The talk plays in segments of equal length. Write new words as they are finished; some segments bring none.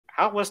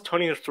how was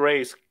Toni's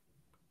race,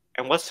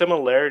 and what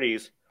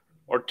similarities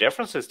or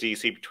differences do you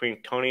see between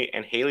Toni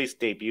and Haley's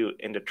debut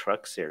in the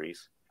Truck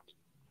Series?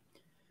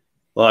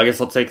 Well, I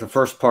guess I'll take the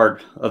first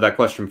part of that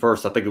question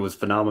first. I think it was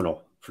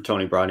phenomenal for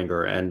Toni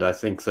Breidinger, and I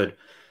think that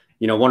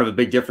one of the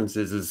big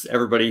differences is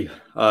everybody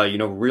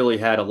really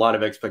had a lot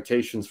of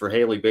expectations for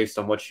Haley based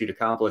on what she'd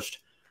accomplished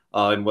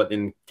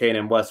in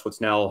K&N West,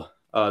 what's now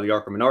the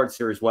ARCA Menard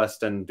Series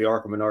West and the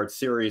ARCA Menard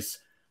Series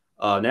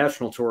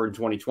National Tour in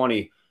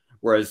 2020.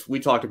 Whereas we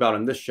talked about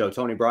on this show,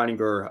 Toni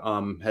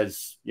Breidinger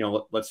has,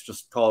 let's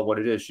just call it what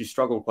it is. She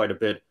struggled quite a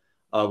bit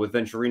with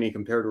Venturini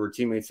compared to her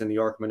teammates in the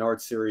ARCA Menard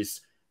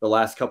Series the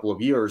last couple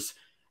of years.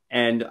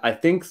 And I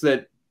think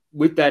that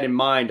with that in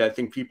mind, I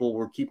think people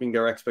were keeping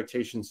their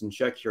expectations in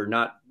check here,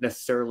 not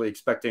necessarily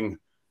expecting,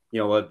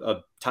 a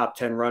top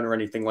 10 run or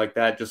anything like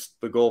that. Just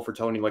the goal for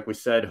Toni, like we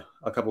said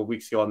a couple of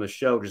weeks ago on the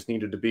show, just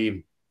needed to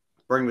be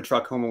bring the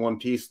truck home in one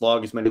piece,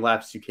 log as many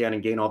laps as you can,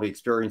 and gain all the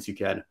experience you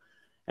can.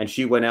 And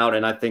she went out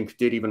and I think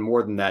did even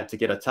more than that to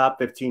get a top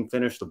 15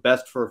 finish, the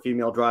best for a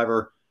female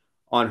driver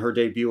on her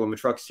debut in the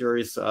Truck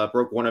Series.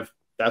 Broke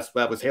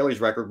that was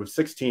Haley's record with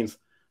 16th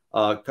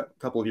a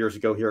couple of years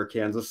ago here at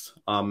Kansas.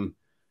 And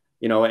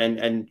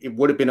it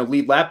would have been a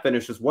lead lap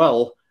finish as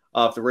well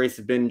if the race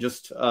had been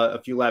just a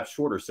few laps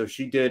shorter. So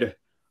she did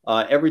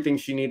everything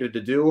she needed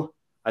to do,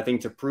 I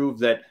think, to prove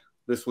that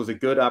this was a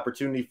good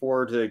opportunity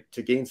for her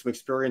to gain some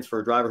experience for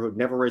a driver who had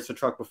never raced a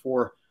truck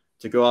before.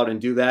 To go out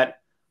and do that,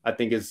 I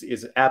think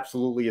is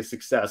absolutely a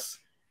success.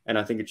 And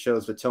I think it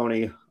shows that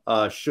Toni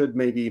should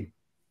maybe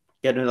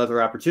get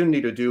another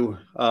opportunity to do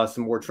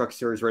some more Truck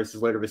Series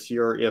races later this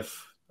year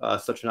if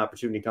such an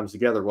opportunity comes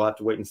together. We'll have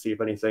to wait and see if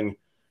anything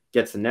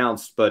gets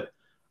announced. But,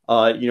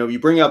 you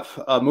bring up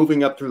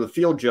moving up through the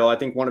field, Joe. I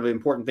think one of the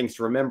important things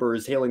to remember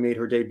is Haley made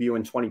her debut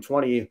in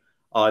 2020 in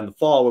the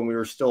fall when we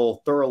were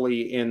still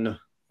thoroughly in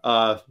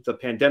the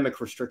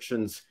pandemic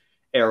restrictions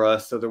era.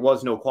 So there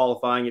was no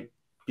qualifying. It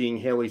being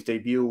Haley's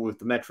debut with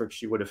the metrics,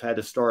 she would have had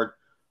to start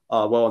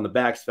well in the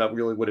back. So that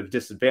really would have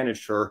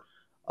disadvantaged her.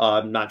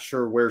 I'm not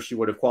sure where she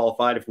would have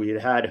qualified if we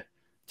had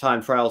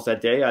time trials that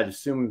day. I'd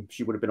assume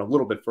she would have been a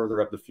little bit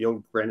further up the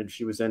field. Granted,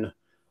 she was in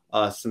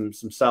some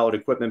solid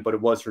equipment, but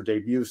it was her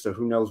debut, so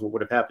who knows what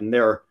would have happened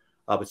there.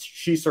 But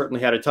she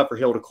certainly had a tougher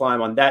hill to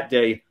climb on that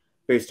day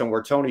based on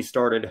where Toni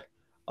started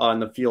on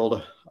the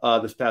field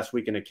this past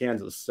weekend at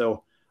Kansas.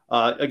 So,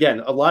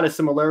 again, a lot of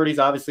similarities,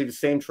 obviously the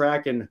same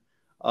track and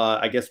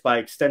I guess by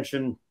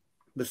extension,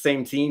 the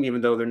same team,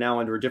 even though they're now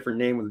under a different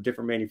name with a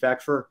different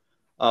manufacturer.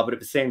 But at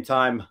the same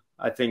time,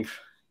 I think,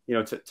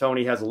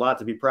 Toni has a lot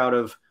to be proud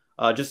of,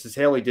 just as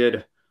Haley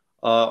did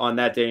on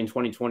that day in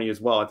 2020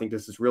 as well. I think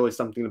this is really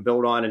something to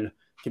build on and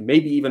can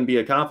maybe even be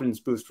a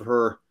confidence boost for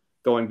her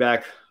going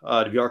back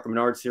to the ARCA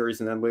Menard Series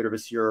and then later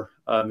this year,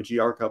 the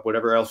GR Cup,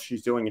 whatever else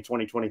she's doing in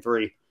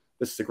 2023.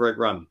 This is a great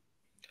run.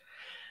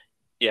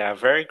 Yeah,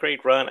 very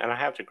great run. And I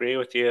have to agree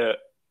with you.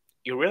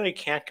 You really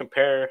can't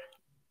compare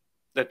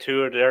the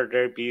two of their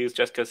debuts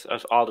just because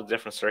of all the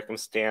different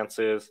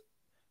circumstances,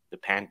 the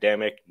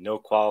pandemic, no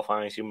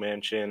qualifying, as you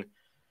mentioned.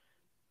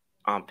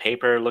 On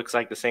paper, it looks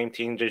like the same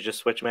team. They just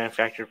switched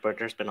manufacturer, but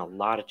there's been a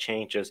lot of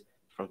changes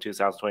from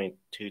 2020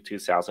 to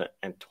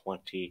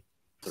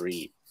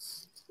 2023.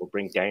 We'll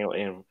bring Daniel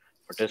in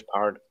for this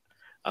part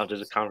of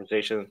the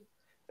conversation.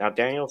 Now,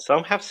 Daniel,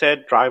 some have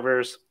said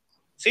drivers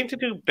seem to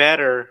do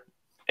better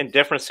in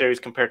different series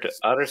compared to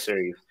other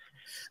series.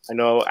 I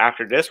know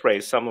after this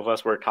race, some of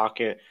us were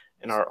talking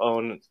in our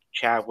own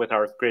chat with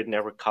our Grid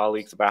Network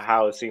colleagues about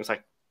how it seems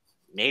like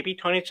maybe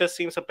Toni just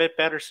seems a bit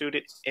better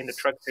suited in the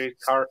Truck Series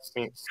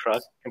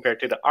truck compared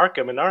to the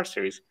ARCA Menard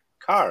Series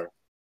car.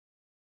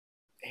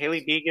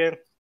 Haley Deegan,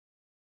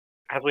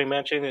 as we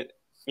mentioned,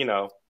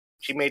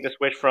 she made the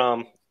switch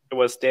from, it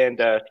was then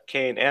the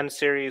K&N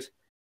Series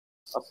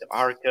up to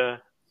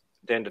ARCA,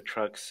 then the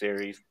Truck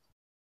Series.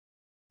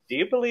 Do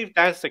you believe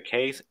that's the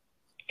case?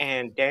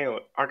 And Daniel,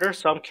 are there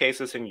some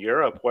cases in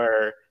Europe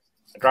where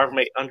a driver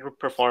may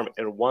underperform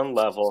in one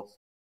level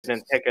and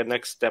then take a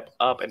next step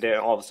up, and then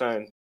all of a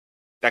sudden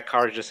that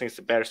car just seems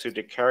to better suit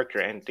their character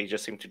and they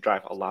just seem to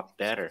drive a lot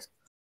better?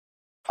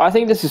 I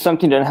think this is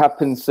something that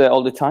happens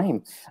all the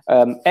time.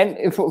 And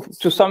if,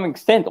 to some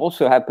extent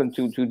also happened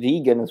to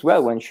Deegan as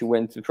well when she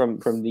went from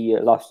the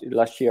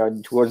last year,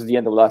 towards the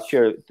end of last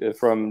year,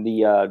 from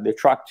the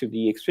truck to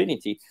the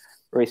Xfinity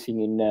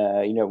racing in,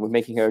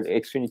 making her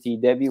Xfinity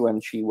debut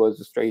when she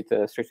was straight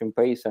in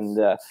pace and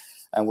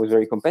was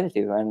very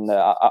competitive. And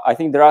I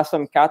think there are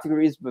some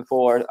categories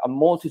for a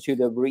multitude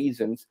of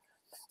reasons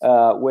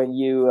when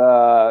you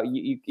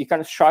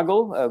kind of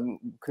struggle.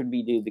 Could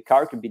be the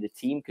car, could be the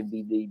team, could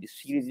be the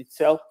series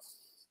itself,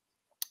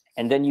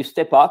 and then you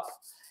step up,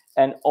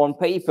 and on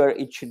paper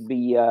it should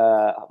be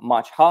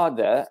much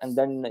harder, and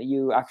then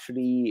you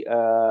actually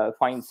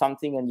find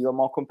something and you're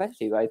more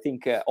competitive. I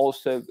think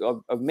also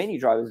of many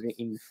drivers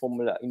in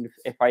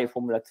FIA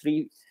Formula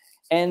 3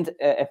 and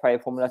FIA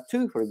Formula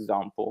 2, for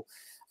example.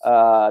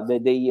 Somehow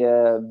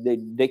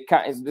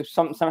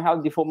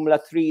the Formula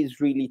 3 is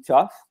really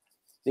tough.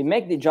 They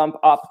make the jump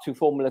up to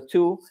Formula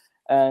 2,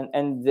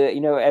 and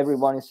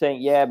everyone is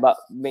saying, yeah, but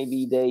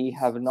maybe they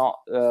have not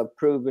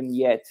proven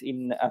yet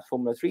in a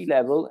Formula 3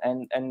 level,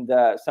 and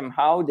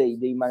somehow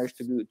they managed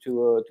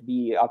to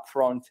be up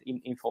front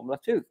in Formula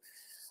 2.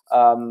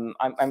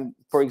 I'm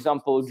for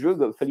example,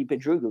 Felipe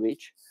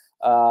Drugovich.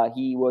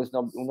 He was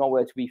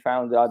nowhere to be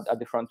found at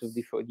the front of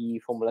the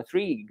Formula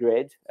 3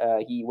 grid.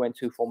 He went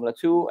to Formula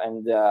 2,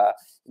 and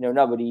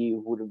nobody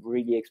would have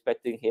really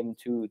expected him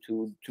to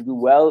do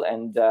well,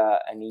 and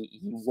he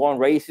won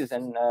races,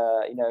 and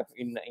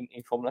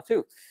in Formula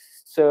 2,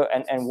 so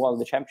and won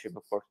the championship,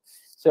 of course.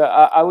 So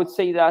I would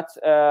say that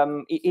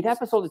it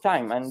happens all the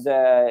time, and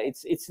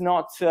it's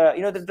not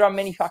there are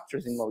many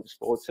factors in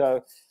motorsport,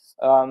 so.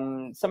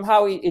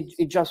 Somehow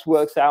it just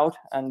works out,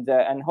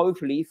 and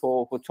hopefully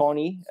for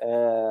Toni,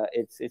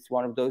 it's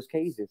one of those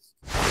cases.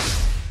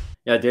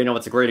 Yeah, Daniel,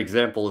 it's a great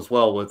example as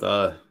well with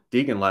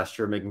Deegan last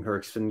year making her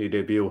Xfinity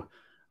debut,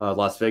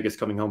 Las Vegas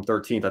coming home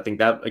 13th. I think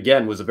that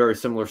again was a very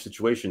similar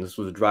situation. This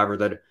was a driver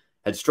that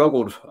had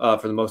struggled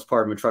for the most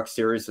part in the Truck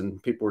Series,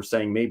 and people were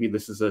saying maybe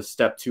this is a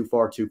step too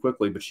far too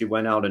quickly, but she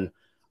went out and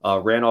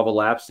ran all the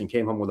laps and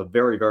came home with a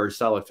very, very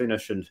solid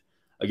finish. And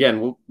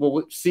again,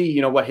 we'll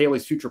see, what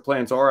Haley's future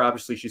plans are.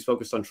 Obviously, she's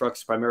focused on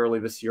trucks primarily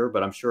this year,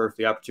 but I'm sure if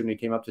the opportunity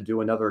came up to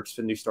do another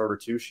Xfinity start or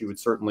two, she would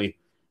certainly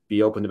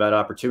be open to that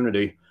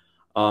opportunity.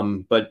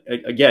 But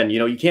again,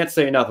 you can't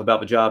say enough about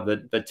the job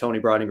that Toni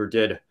Breidinger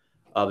did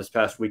this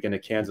past weekend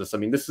at Kansas. I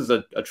mean, this is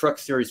a Truck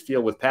Series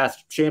field with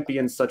past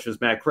champions such as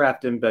Matt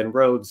Crafton, Ben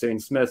Rhodes, Zane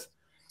Smith.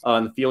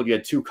 In the field, you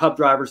had 2 Cup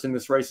drivers in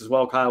this race as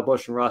well, Kyle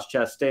Busch and Ross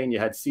Chastain. You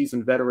had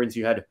seasoned veterans.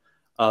 You had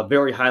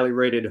very highly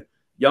rated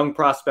young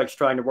prospects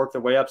trying to work their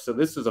way up. So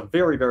this is a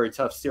very, very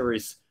tough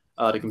series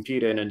to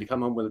compete in, and to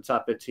come home with a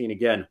top 15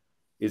 again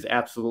is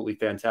absolutely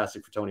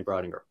fantastic for Toni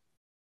Breidinger.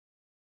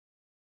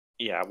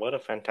 Yeah, what a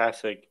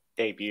fantastic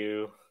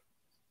debut.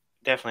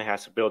 Definitely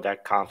has to build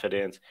that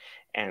confidence,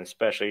 and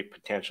especially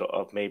potential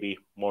of maybe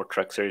more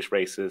Truck Series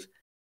races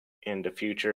in the future.